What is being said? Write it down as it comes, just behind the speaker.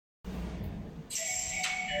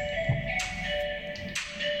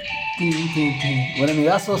Bueno,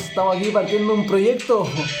 amigazos, estamos aquí partiendo un proyecto.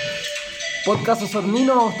 Podcast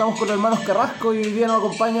Osornino, estamos con los hermanos Carrasco y hoy día nos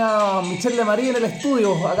acompaña Michelle de María en el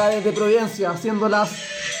estudio, acá desde Providencia, siendo las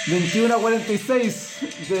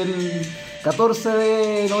 21:46 del 14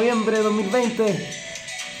 de noviembre de 2020.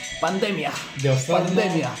 Pandemia. De Osorno,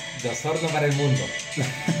 Pandemia. de Osorno para el mundo.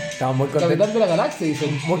 Estamos muy contentos. Capital de la galaxia,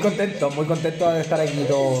 dicen. Muy contentos de estar aquí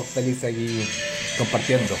todos felices aquí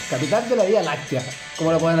compartiendo. Capital de la Vía Láctea,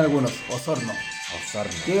 como lo ponen algunos. Osorno.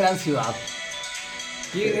 Osorno. Qué gran ciudad.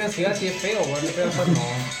 Qué gran ciudad, si es feo, weón, es feo Osorno.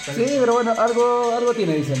 Sí, pero bueno, algo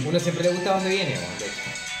tiene, dicen. Uno siempre le gusta dónde viene, weón, de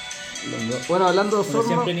hecho. Bueno, hablando de Pero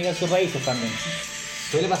Osorno. siempre niega sus raíces también.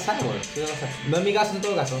 Suele pasar, weón, suele pasar. No en mi caso, en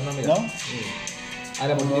todo caso, no en mi caso. ¿No?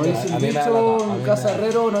 Ahora por Como ti, dice a el mí me da dicho, lata, a en mí casa me da-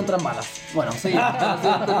 herrero no entran balas. Bueno, seguimos.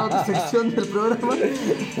 Esta otra sección del programa.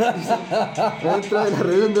 Dentro de la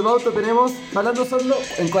reunión de pauta tenemos, hablando de Osorno,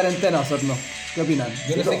 en cuarentena Osorno. ¿Qué opinan?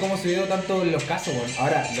 Yo no sé cómo subieron tanto los casos, weón.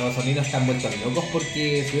 Ahora los sonidos están vueltos locos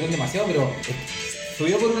porque subieron demasiado, pero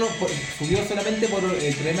subió solamente por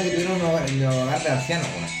el problema que tuvieron en los hogares de ancianos,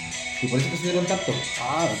 weón. Y por eso que subieron tanto.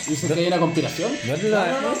 Ah, ¿dices que hay una conspiración? ¿No eres los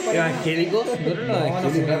evangélicos? ¿No eres los No, no se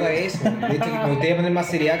evangélicos? trata de eso. De hecho, me gustaría poner más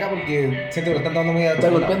seriaca porque siento que lo están dando muy a Está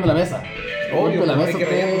golpeando la mesa. Obvio, Golpe la hay mesa. que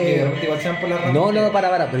reír porque de usted- repente igual se van por la rama. No,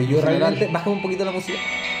 para, pero yo En general. realmente bajo un poquito la música.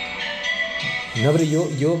 No, pero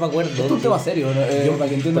yo me acuerdo. Esto es un tema serio, ¿no? Yo- Para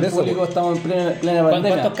que entienda por el eso, público, estamos en plena pandemia.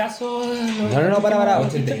 ¿Cuántos casos? No, para.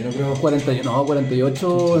 81 creo.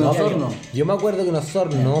 48 en No, Osorno. Yo me acuerdo que en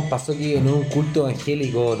Osorno pasó que en un culto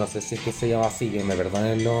evangélico, no sé si es que se llama así, que me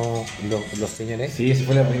perdonen los señores, Sí, esa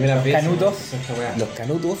fue la primera vez. Canutos. Esa weá. los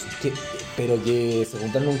canutos, pero que se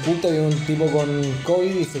juntaron en un culto, había un tipo con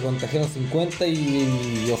COVID y se contagiaron 50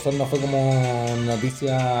 y Osorno fue como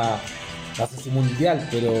noticia, no sé si mundial,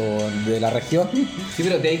 pero de la región. Sí,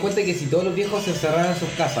 pero te das cuenta que si todos los viejos se encerraran en sus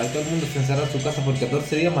casas y todo el mundo se encerrara en su casa por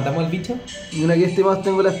 14 días, matamos al bicho. Y una aquí, estimados,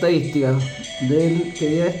 tengo la estadística del, ¿qué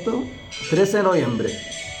día es esto? 13 de noviembre,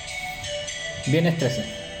 Viernes 13.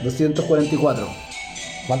 244.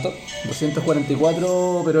 ¿Cuánto?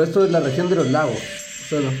 244, pero esto es la región de los lagos.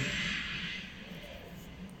 Solo.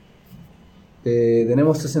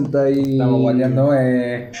 Tenemos 60 y... Estamos guardando.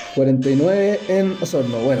 49 en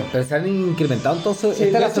Osorno. Bueno. ¿Pero se han incrementado entonces? Sí, ¿Esta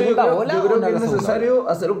es de la hecho, segunda yo ola creo o no que la es segunda necesario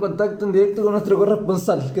hacer un contacto en directo con nuestro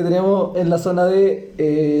corresponsal que tenemos en la zona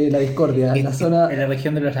de la discordia, en la zona, En la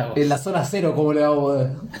región de los lagos. en la zona cero, como le vamos a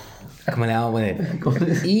poner. ola? ¿Cómo le vamos a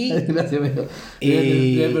poner? Y... Gracias, amigo.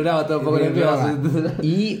 Y- El programa está un poco el nervioso.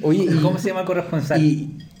 Y, oye, ¿Cómo se llama el corresponsal?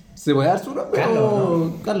 y ¿Se puede dar su nombre?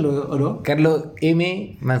 Carlos, Carlos, ¿o no? Carlos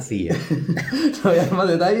M. Mancilla. No voy a dar más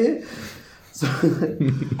detalles.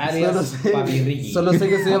 Alias Papi Ricky. Solo sé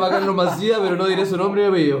que se llama Carlos Mancilla, pero no diré su nombre y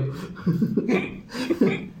apellido.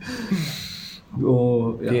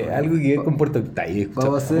 Oh, ya. Que algo que ver con Puerto Octavio.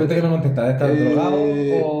 Vamos a hacer... ¿Cuenta que no contestaste? ¿Estás Eh, drogado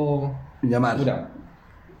o...? Llamar. Mira.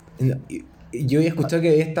 No, yo había escuchado que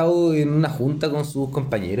había estado en una junta con sus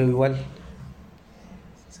compañeros igual.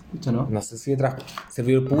 Escucha, ¿no? No sé si detrás.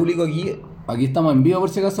 Servidor público aquí. Aquí estamos en vivo por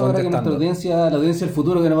si acaso, ahora que nuestra Contestando. audiencia, la audiencia del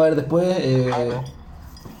futuro que nos va a ver después,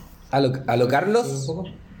 ¿A lo Carlos? ¿Cómo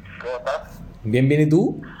estás? Bien, ¿y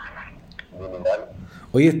tú?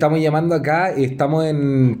 Hoy estamos llamando acá, estamos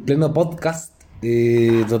en pleno podcast,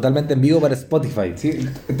 totalmente en vivo para Spotify. Sí,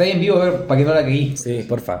 está ahí en vivo, a ver, para que no la creí. Sí,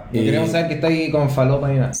 porfa. No queremos saber que está ahí con falopa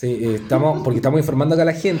ni nada. Sí, porque estamos informando acá a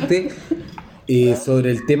la gente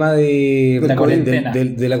sobre el tema de La cuarentena.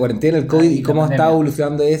 de la cuarentena, el COVID y la cómo está pandemia.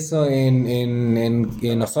 evolucionando eso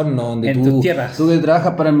en Osorno, donde En tú... tus tierras. tú que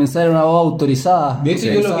trabajas para el mensaje una voz autorizada. De hecho,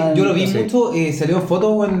 Sí, yo lo vi sí. mucho, salió en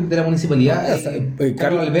fotos de la municipalidad.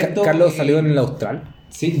 Carlos Alberto. Carlos salió en el Austral.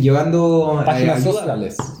 Sí, llevando Páginas ayuda.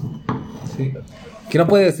 sociales. Sí. ¿Qué nos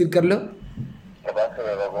puede decir, Carlos? ¿Qué pasa,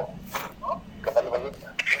 loco? ¿Qué pasa,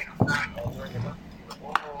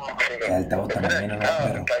 El altavoz también, ¿no?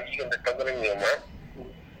 Perro. Está aquí contestándole a mi mamá.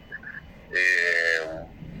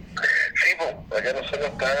 Sí, pues, acá nosotros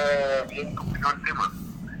está bien complicado el tema.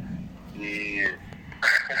 Y...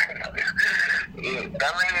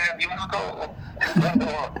 dame 10 minutos.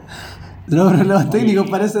 Los problemas técnicos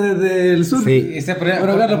parece desde el sur. Sí. Ese problema.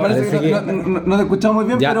 Bueno, Carlos, parece Parece que, que- no te escuchamos muy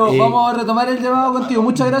bien, Ya, pero vamos a retomar el llamado contigo.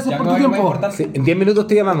 Muchas gracias Ya por no tu hay más tiempo. importante. Sí, en 10 minutos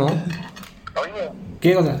te llamamos. Oye,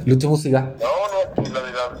 ¿Qué cosa? Lucho Música. no, lo de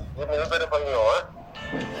los 10 minutos era para mi mamá.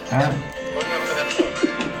 Ah. Oye,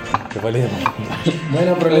 Después le llamamos.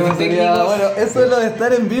 Bueno, Problemas técnicos. Bueno, eso es lo de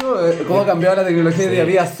estar en vivo. ¿Cómo ha cambiado la tecnología de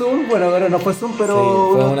vía Zoom? Bueno, ahora no fue Zoom, pero. Sí,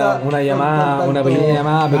 fue uno una está llamada, en una contacto. pequeña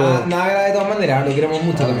llamada, pero... Nada grave de todas maneras, lo queremos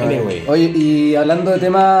mucho también. Anyway. Oye, y hablando de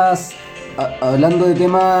temas. Hablando de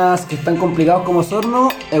temas que están complicados como Osorno,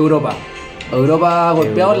 Europa. Europa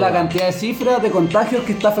golpeado en la Europa. cantidad de cifras de contagios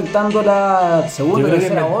que está afectando la segunda y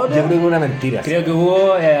tercera ola. yo creo que es una mentira. Creo que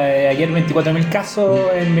hubo ayer 24.000 casos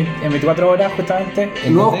en 24 horas justamente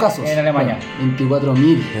Nuevos casos. en Alemania.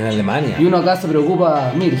 24.000. En Alemania. Y uno acá se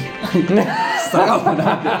preocupa 1.000. Sacamos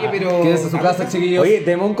Oye, pero- Quédense en su casa, chiquillos. Oye,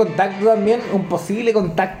 tenemos un contacto también, un posible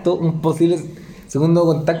segundo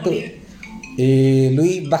contacto.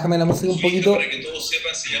 Luis, bájame la música un poquito. Para que todos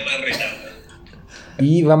sepan, se llama Renata.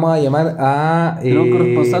 Y vamos a llamar a. Tenemos un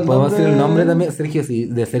corresponsal, podemos decir el nombre. nombre también. Sergio, sí,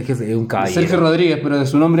 de Sergio es un caballero. Sergio Rodríguez, pero de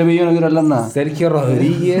su nombre mío no quiero hablar nada. Sergio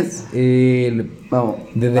Rodríguez, Vamos.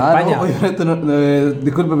 desde España. No, obviamente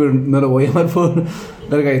disculpe, pero no lo voy a llamar por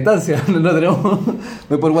larga distancia. No tenemos.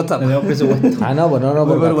 Voy por WhatsApp. No tenemos presupuesto. no, por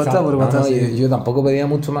WhatsApp. por WhatsApp, No, sí. yo tampoco pedía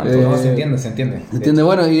mucho más. No, se entiende, se entiende. ¿Entiendes?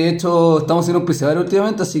 Bueno, y de hecho estamos siendo auspiciadores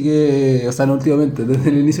últimamente, así que. O sea, no últimamente, desde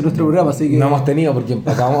el inicio de nuestro programa, así que. No hemos tenido porque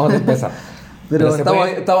acabamos de empezar. Pero se estamos,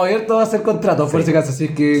 puede- estamos abiertos a hacer contratos, por si acaso. Así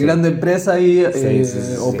que grandes empresas y, Sí,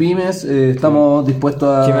 o sí. pymes, estamos dispuestos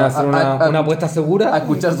a, ¿Quieren hacer una apuesta segura? a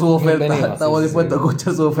escuchar sus ofertas. Bienvenido, Estamos sí, dispuestos a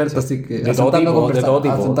escuchar sus ofertas, así que De a todo sentarnos a tipo, conversar, de todo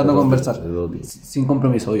tipo, a sentarnos a de todo conversar. tipo, de todo tipo. Sin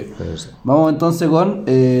compromiso, obvio. Sí. Vamos entonces con.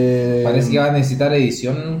 Parece que va a necesitar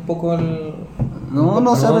edición un poco el...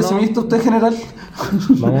 No sea No, no. pesimista usted, general.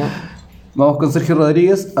 Vamos. Vamos con Sergio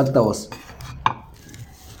Rodríguez, altavoz.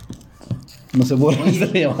 No se puede se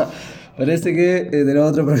le llama. Parece que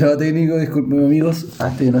tenemos otro problema técnico, disculpen amigos.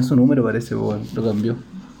 Este no es su número, parece, bueno, lo cambió.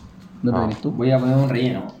 ¿No lo tienes tú? Voy a poner un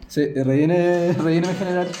relleno. Sí, rellene en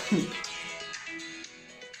general.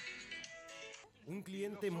 Un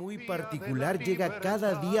cliente muy particular llega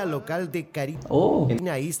cada día al local de Carina Oh,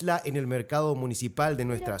 Isla en el mercado municipal de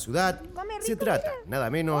nuestra ciudad. Se trata nada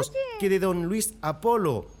menos que de don Luis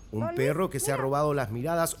Apolo, un perro que se ha robado las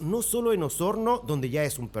miradas no solo en Osorno, donde ya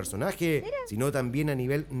es un personaje, sino también a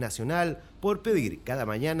nivel nacional por pedir cada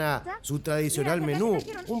mañana su tradicional menú,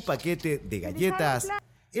 un paquete de galletas.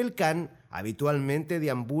 El can habitualmente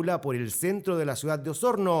deambula por el centro de la ciudad de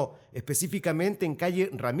Osorno, específicamente en calle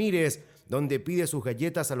Ramírez, donde pide sus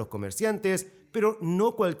galletas a los comerciantes, pero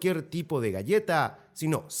no cualquier tipo de galleta,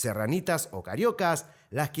 sino serranitas o cariocas,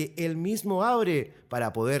 las que él mismo abre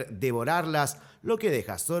para poder devorarlas, lo que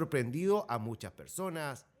deja sorprendido a muchas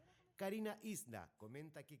personas. Karina Isla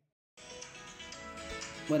comenta que...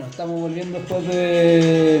 bueno, estamos volviendo después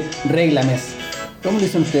de Reglames. ¿Cómo le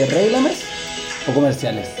dicen ustedes? ¿Reglames o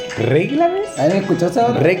comerciales? ¿Reglames? ¿Habían escuchado esa?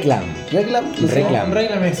 Reclam. ¿Reglam? No sé. Reclam.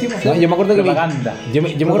 Réglame, sí, No, yo me acuerdo que Propaganda. Yo me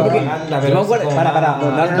acuerdo que Propaganda, yo pero me es acuerdo como para más-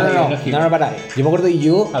 yo me acuerdo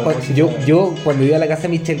que propósito. yo cuando iba a la casa de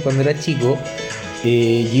Michelle cuando era chico yo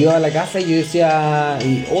iba a la casa y yo decía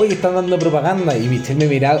hoy están dando propaganda y Michelle me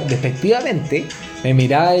miraba despectivamente me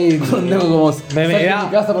miraba y Como, me "Sal de miraba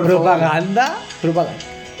mi casa, por favor". propaganda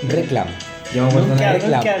reclam Yo me acuerdo Nunca, una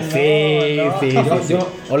reclam nunca, no, sí, no. sí, Yo- sí. yo-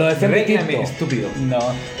 o lo decían Réglame, distinto. estúpido. No.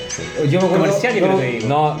 Yo me acuerdo... Comercial, yo creo que digo.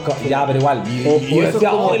 No, ya, pero igual. Y O yo eso es decía,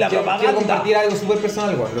 como- ¡oh, la Quiero propaganda! compartir algo súper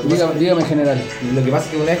personal, güey. Lo que pasa- Dígame en general. Lo que pasa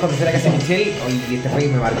es que una vez cuando fui a la casa de Michelle, oye, este fue que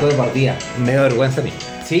me marcó de por día. Me da vergüenza a mí.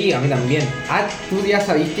 Sí, a mí también. Ah, ¿tú ya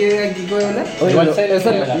sabías que aquí puede hablar? Oye, Igual pero sé lo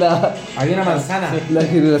esa que es la, Había una manzana. la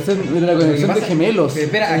generación de la conexión pasa- de gemelos. pero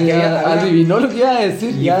espera, aquí Y había- adivinó lo que iba a decir.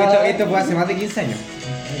 Y ya. esto fue hace más de 15 años.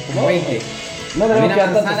 Como 20. No Había tenemos una que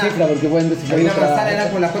dar tanta manzana- cifra porque pueden decir Había una manzana, era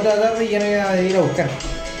por las 4 de la tarde y ya me iba a ir a buscar.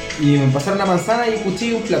 Y me pasaron una manzana y un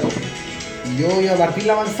cuchillo y un plato. Y yo iba a partir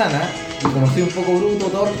la manzana y como soy un poco bruto,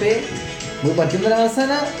 torpe, voy partiendo la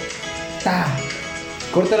manzana, ¡ta!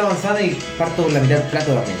 Corto la manzana y parto por la mitad del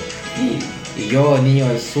plato también. Y yo, niño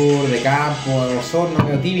del sur, de campo, de Osorno,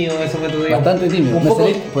 medio tímido en ese momento. Digo, Bastante tímido. Un Me poco,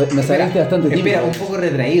 saliste bastante tímido. Espera, un poco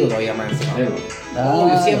retraído todavía más encima.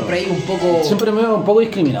 Ah, Yo siempre ahí un poco... Siempre me veo un poco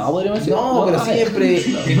discriminado, podríamos decir. No, pero siempre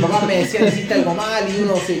mis papás me decían hiciste algo mal y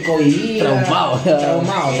uno se cohibía. Traumado. ya.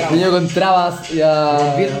 Traumado. Niño con trabas,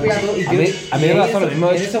 ya. Vi el plato y a mí me pasó lo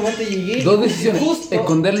mismo. En ese momento llegué. Dos decisiones. Justo,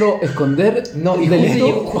 esconder No, y el justo delito.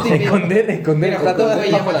 llegó- justo llegó- Esconder Mira, el plato.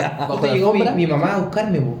 justo bajo justo la llegó mi, alfombra. mi mamá a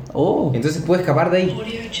buscarme, po. Oh. Entonces pude escapar de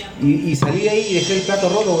ahí. Y salí de ahí y dejé el plato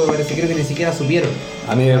roto, porque parece que creo que ni siquiera supieron.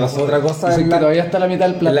 A mí me pasó otra cosa Dicen en que la, todavía está la mitad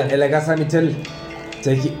del plato. en la casa de Michelle. O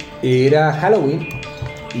sea, que era Halloween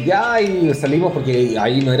y ya y salimos porque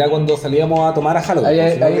ahí no era cuando salíamos a tomar a Halloween.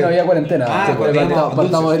 Ahí, sino ahí que no había cuarentena. Ah, Sí, cuando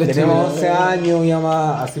partamos derecho. teníamos 11 años,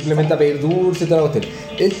 íbamos simplemente a pedir dulce y toda la cuestión.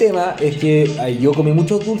 El tema es que yo comí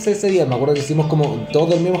muchos dulces ese día. Me acuerdo que hicimos como,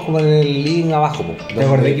 todos dormimos como en el living abajo. Po, ¿Te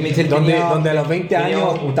acordás que Michelle donde, tenía- donde a los 20 tenía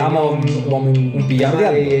años un- estábamos un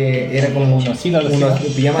pijama de, era como un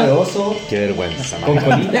pijama de oso Qué vergüenza, con man.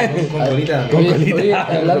 colita, con colita. Oye, colita. oye,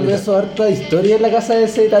 hablando de eso, harta historia en la casa de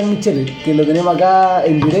ese tal Michele, que lo tenemos acá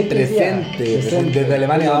en en directo. Presente desde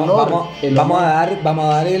Alemania. Vamos a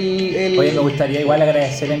dar el... Oye, me gustaría igual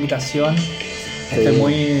agradecer la invitación. Estoy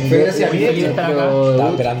muy gracias a mí, feliz de estar acá. Estaba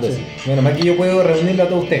esperando eso. Bueno, más que yo puedo reunirlo a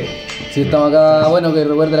todos ustedes. Sí, estamos acá, bueno, que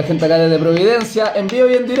recuerde la gente acá desde Providencia, en vivo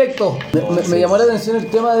y en directo. Me llamó la atención el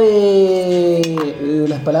tema de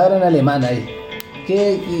las palabras en alemán ahí.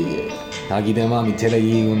 Aquí tenemos a Michelle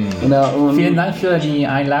aquí un... Vielen Dank für die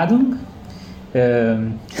Einladung.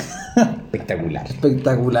 Espectacular.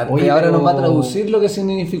 Espectacular. Oye, Y ahora pero- nos va a traducir lo que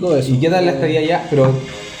significó eso. ¿Y qué tal la estadía allá? Pero,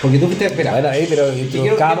 porque tú fuiste, espera. Bueno, ahí, pero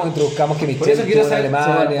introduzcamos que Por Michelle eso quiero estuvo en saber.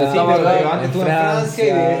 Alemania, Sí, pero antes estuvo en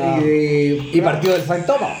Francia y partió del Saint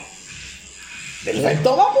Thomas. Del Saint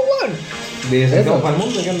Thomas, pues, weón. de Eso. Santiago para el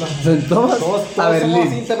mundo, ¿qué onda? St. Thomas Todos a somos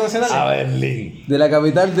Berlín. internacionales. A Berlín. De la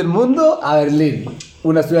capital del mundo a Berlín.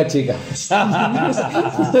 Una ciudad chica.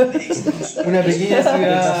 Una pequeña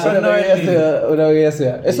ciudad. Una pequeña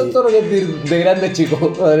ciudad. Eso es todo lo que es de grande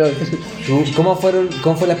chico. ¿Cómo fue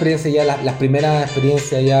la experiencia ya, las primeras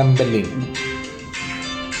experiencias allá en Berlín?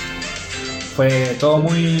 Fue todo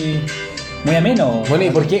muy ameno. Bueno, ¿y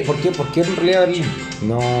por qué en realidad Berlín?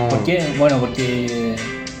 No. ¿Por qué? Bueno, porque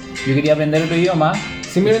yo quería aprender otro idioma.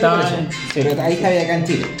 Simplemente Estaba por eso. sí, Pero ahí está acá en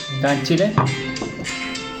Chile. estaba en Chile.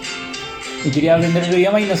 Y quería aprender el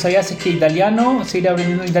idioma y no sabía si es que italiano, seguir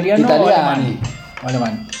aprendiendo italiano o alemán. O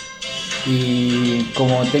alemán. Y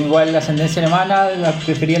como tengo igual la ascendencia alemana,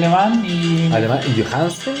 preferí alemán y... Alemán,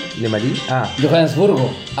 Johansen, Le Marie.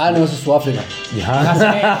 Johannesburgo. Ah, no, eso es Sudáfrica.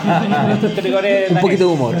 Estos territorios Un poquito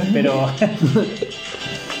de humor. Pero...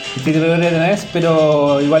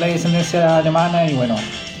 pero igual hay descendencia alemana y bueno,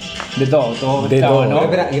 de todo De mezclado, todo. ¿no? Pero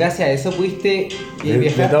espera, gracias a eso pudiste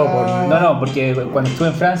viajar. todo, No, porque cuando estuve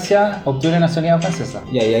en Francia obtuve la nacionalidad francesa.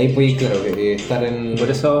 Ya, y ahí pudiste, claro, estar en. Por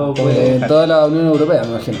eso En puedo viajar. toda la Unión Europea, me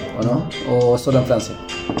imagino, ¿o no? ¿O solo en Francia?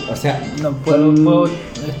 O sea, No, puedo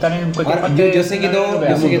estar en cualquier ahora, parte. yo sé que todo, de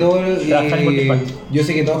la yo sé que Unión todo, Europea. Trabajar en cualquier parte. yo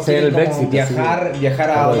sé que todos Sí, el quieren como Brexit,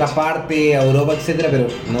 viajar a otras partes, a Europa, etcétera, pero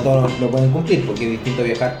no todos lo pueden cumplir porque es distinto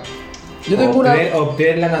viajar. Yo tengo una.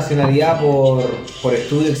 Obtener la nacionalidad por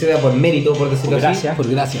estudio, etcétera, por mérito, por decirlo Por así. gracia. Por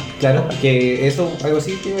gracia. Claro, que eso, algo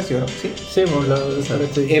así, te iba a decir, ¿no? Sí. Sí, pues eso lo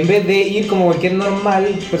estoy. En vez de ir como cualquier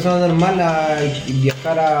persona normal a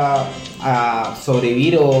viajar a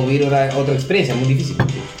sobrevivir o vivir otra experiencia, muy difícil.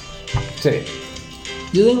 Sí.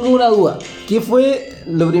 Yo tengo una duda. ¿Qué fue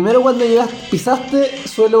lo primero cuando pisaste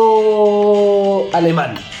suelo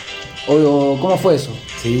alemán? ¿O cómo fue eso?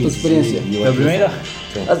 Sí, tu experiencia. sí, Lo primero.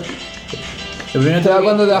 Sí. Lo primero O sea,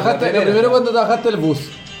 cuando te la bajaste, lo primera. primero cuando te bajaste el bus.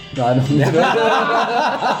 No, no.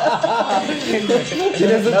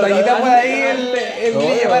 Tiene su tallita por ahí el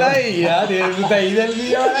Villa Maravilla. Tiene su tallita el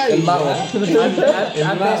Villa Maravilla. El mago. Antes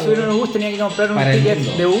de subir un bus tenía que comprar un Para el ticket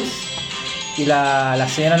mundo. de bus. Y la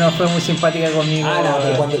señora no fue muy simpática conmigo. No,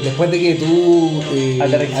 pero después de que tú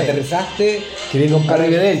Aterricé. aterrizaste, querías comprar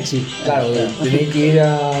Arrivederci. Claro, tenías que ir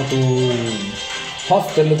a tu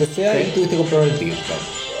hostel, lo que sea, y tuviste que comprar el ticket. Claro.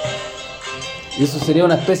 Y eso sería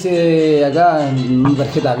una especie de acá, una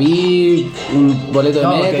tarjeta VIP, un boleto de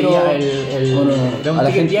No, porque metro. ya Bueno, era un a la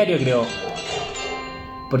ticket gente- diario, creo.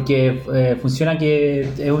 Porque funciona que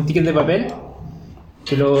es un ticket de papel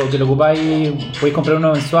que lo ocupáis, podéis comprar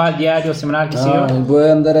uno mensual, diario, semanal, qué sé Ah, yo. y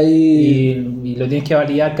puede andar ahí. Y lo tienes que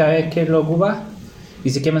validar cada vez que lo ocupas. Y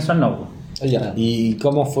si es que es mensual, no. pues. Ya. ¿Y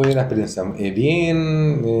cómo fue la experiencia?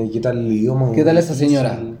 ¿Bien? ¿Qué tal el idioma? ¿Qué tal esa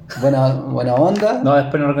señora? Buena onda. No,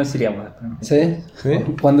 después no lo reconciliamos. ¿Sí? ¿Sí?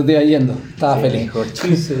 Cuando te iba yendo, estaba Sí, feliz. dijo,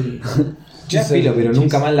 chis, Ya, filo, pero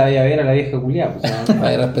nunca más la voy a ver a la vieja culiada. Pues, ¿no?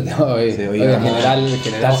 Ay, respetemos, oye. Sí, Oye, oye, en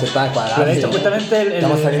general se está Pero cuadrando. de hecho, justamente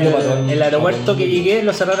Estamos saliendo para todo el aeropuerto que llegué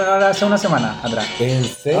lo cerraron ahora hace una semana atrás. ¿En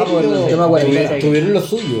serio? Ah, por el tema cuarentena. Tuvieron lo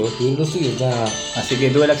suyo, o sea... Así que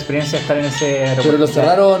tuve la experiencia de estar en ese aeropuerto. Pero lo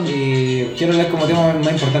cerraron. Quiero hablar como tema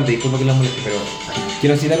más importante, disculpa que lo moleste, pero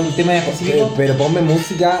quiero citar un tema específico. Pero ponme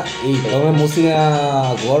música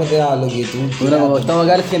acorde a lo que tú Bueno, como estamos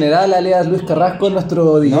acá el general, alias Luis Carrasco,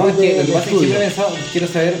 nuestro DJ No, es que lo de que pasa es que estudio. siempre he pensado, quiero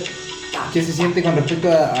saber qué se siente con respecto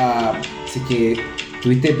a si es que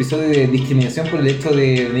tuviste episodio de discriminación por el hecho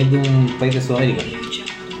de venir de un país de Sudamérica.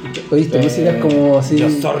 Oíste, música es como así. Yo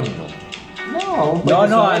sorno. No, un país No, de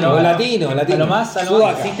no, Sudamérica. no. Latino. A lo más,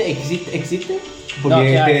 Sudaca. ¿Existe? No,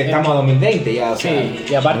 Porque que hay- estamos a 2020 ya, o sea, Sí,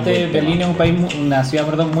 y aparte Berlín es un país, una ciudad,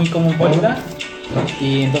 perdón, muy cosmopolita.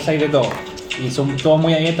 Y entonces hay de todo. Y son todos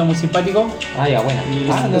muy abiertos, muy simpáticos. Ah, ya, bueno. Y-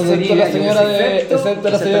 Ah, no Excepto diría, la yo señora pensé- de. Excepto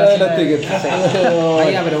la excepto señora la de los señora tickets.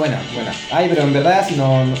 Ah, ya, pero buena. Ay, pero en verdad, si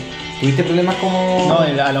no tuviste problemas como. No,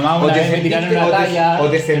 a lo más o una te vez me tiraron sentiste- una o te- talla. O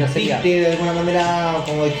te pero sería. sentiste de alguna manera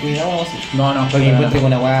como discriminado o así. No, Porque para encuentro nada.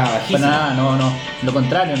 una weá Para bajísima. nada, no. Lo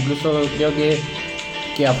contrario, incluso creo que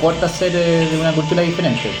que aporta ser de una cultura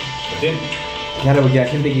diferente. Claro, porque la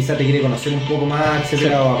gente quizá te quiere conocer un poco más,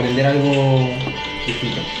 etcétera, o aprender algo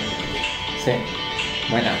distinto. Sí.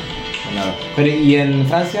 Buena. Pero, ¿y en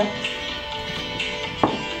Francia?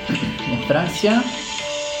 En Francia,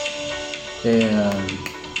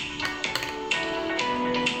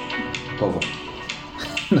 Poco.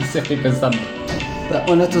 no sé, estoy pensando.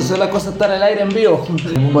 Bueno, esto son las cosas están al aire en vivo.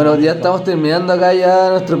 Bueno, ya estamos terminando acá ya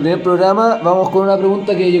nuestro primer programa. Vamos con una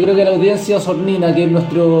pregunta que yo creo que la audiencia osornina, que es nos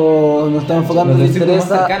estamos enfocando, le Nuestro círculo más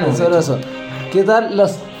interesa cercano, sobre de eso. ¿Qué tal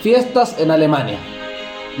las fiestas en Alemania?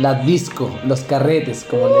 Las discos, los carretes,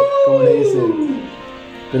 como le dicen.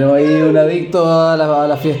 Tenemos ahí un adicto a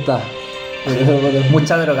la fiesta.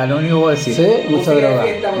 Mucha droga, lo único que puedo decir. Sí, mucha droga,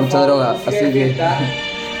 mucha droga. Así que.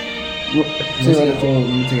 Sí,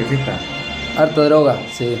 Música de fiesta. harta droga,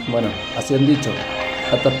 sí, bueno, así han dicho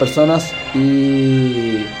hartas personas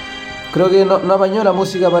y creo que no apañó la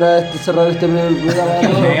música para cerrar este primer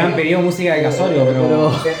programa. Me habían pedido música de casorio,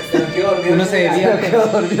 pero uno se Se debía. quedó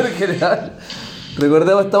dormido en general.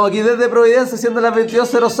 Recordemos, estamos aquí desde Providencia, siendo las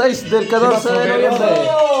 22:06 del 14 de noviembre.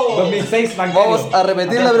 2006, bancario. Vamos a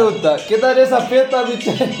repetir la pregunta. ¿Qué tal esas fiestas,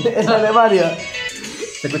 Michelle, en Alemania?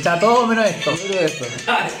 Se escuchaba todo menos esto. Mira esto.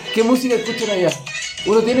 ¿Qué música escuchan allá?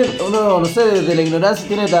 Uno, no sé, desde la ignorancia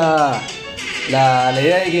tiene la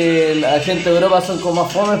idea de que la gente de Europa son como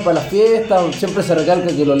más fomes para las fiestas. Siempre se recalca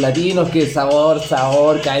que los latinos, que sabor,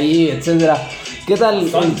 caí, etcétera. ¿Qué tal?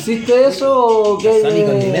 ¿Existe eso o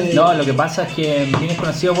qué? No, lo que pasa es que Berlín es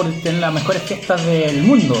conocido por tener las mejores fiestas del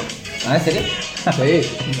mundo. ¿Ah, en serio? Sí.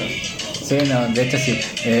 Sí, no, de hecho sí.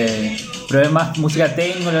 Probé más música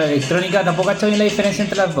techno, la electrónica, tampoco he hecho bien la diferencia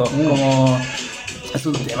entre las dos. Como Es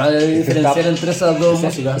un tema de diferenciar entre esas dos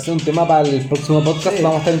músicas. Ese es un tema para el próximo podcast. Sí.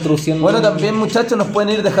 Vamos a estar introduciendo. Bueno, también muchachos nos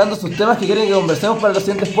pueden ir dejando sus temas que quieren que conversemos para los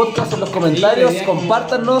siguientes podcasts en los comentarios. Sí,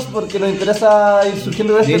 compártanos porque nos interesa ir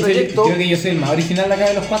surgiendo de De este hecho, proyecto. creo que yo soy el más original de acá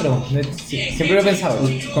de los cuatro. Siempre lo he pensado.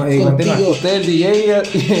 Contigo, Continúa. usted el DJ,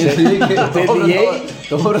 usted el DJ.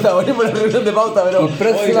 tomó protagonismo en la reunión de pauta, pero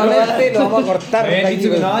próximamente lo vamos a cortar. Me habían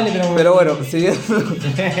dicho que no vale, pero bueno, siguiendo,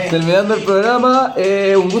 terminando el programa,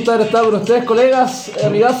 un gusto haber estado con ustedes, colegas,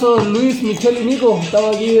 amigazos Luis, Michelle y Nico.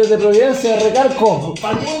 Estamos aquí desde Providencia, Recarco,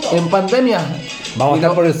 en pandemia. Vamos a Y estar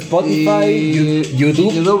no- por Spotify, y-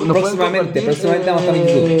 YouTube. nos pueden Próximamente compartir, vamos a estar en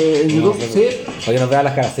YouTube. en YouTube, Vamos a- sí. Para que nos vean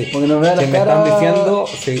las caras, sí. Porque nos vean Si las me caras. están diciendo,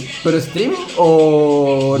 sí. ¿Pero streaming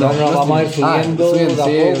o No, vamos a ir streaming? subiendo de a poco,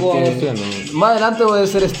 sí, vamos porque subiendo. más adelante puede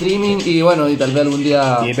ser streaming y bueno, y tal vez algún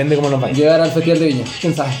día Y depende cómo nos vaya. llegar al Festival de Viña,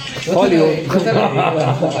 quién sabe. Hollywood.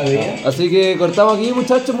 Así que cortamos aquí,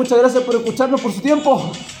 muchachos, muchas gracias por escucharnos, por su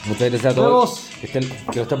tiempo. Muchas gracias a Nos todos. Que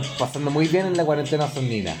lo están pasando muy bien en la cuarentena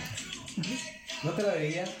sonina. ¿No te la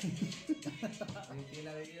veía?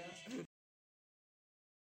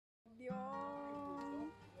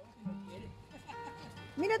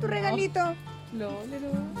 Mira tu regalito.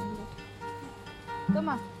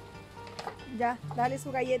 Toma. Ya, dale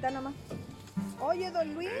su galleta nomás. Oye,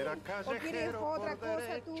 don Luis, ¿o quieres otra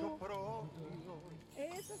cosa tú?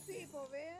 Eso sí, pues ve.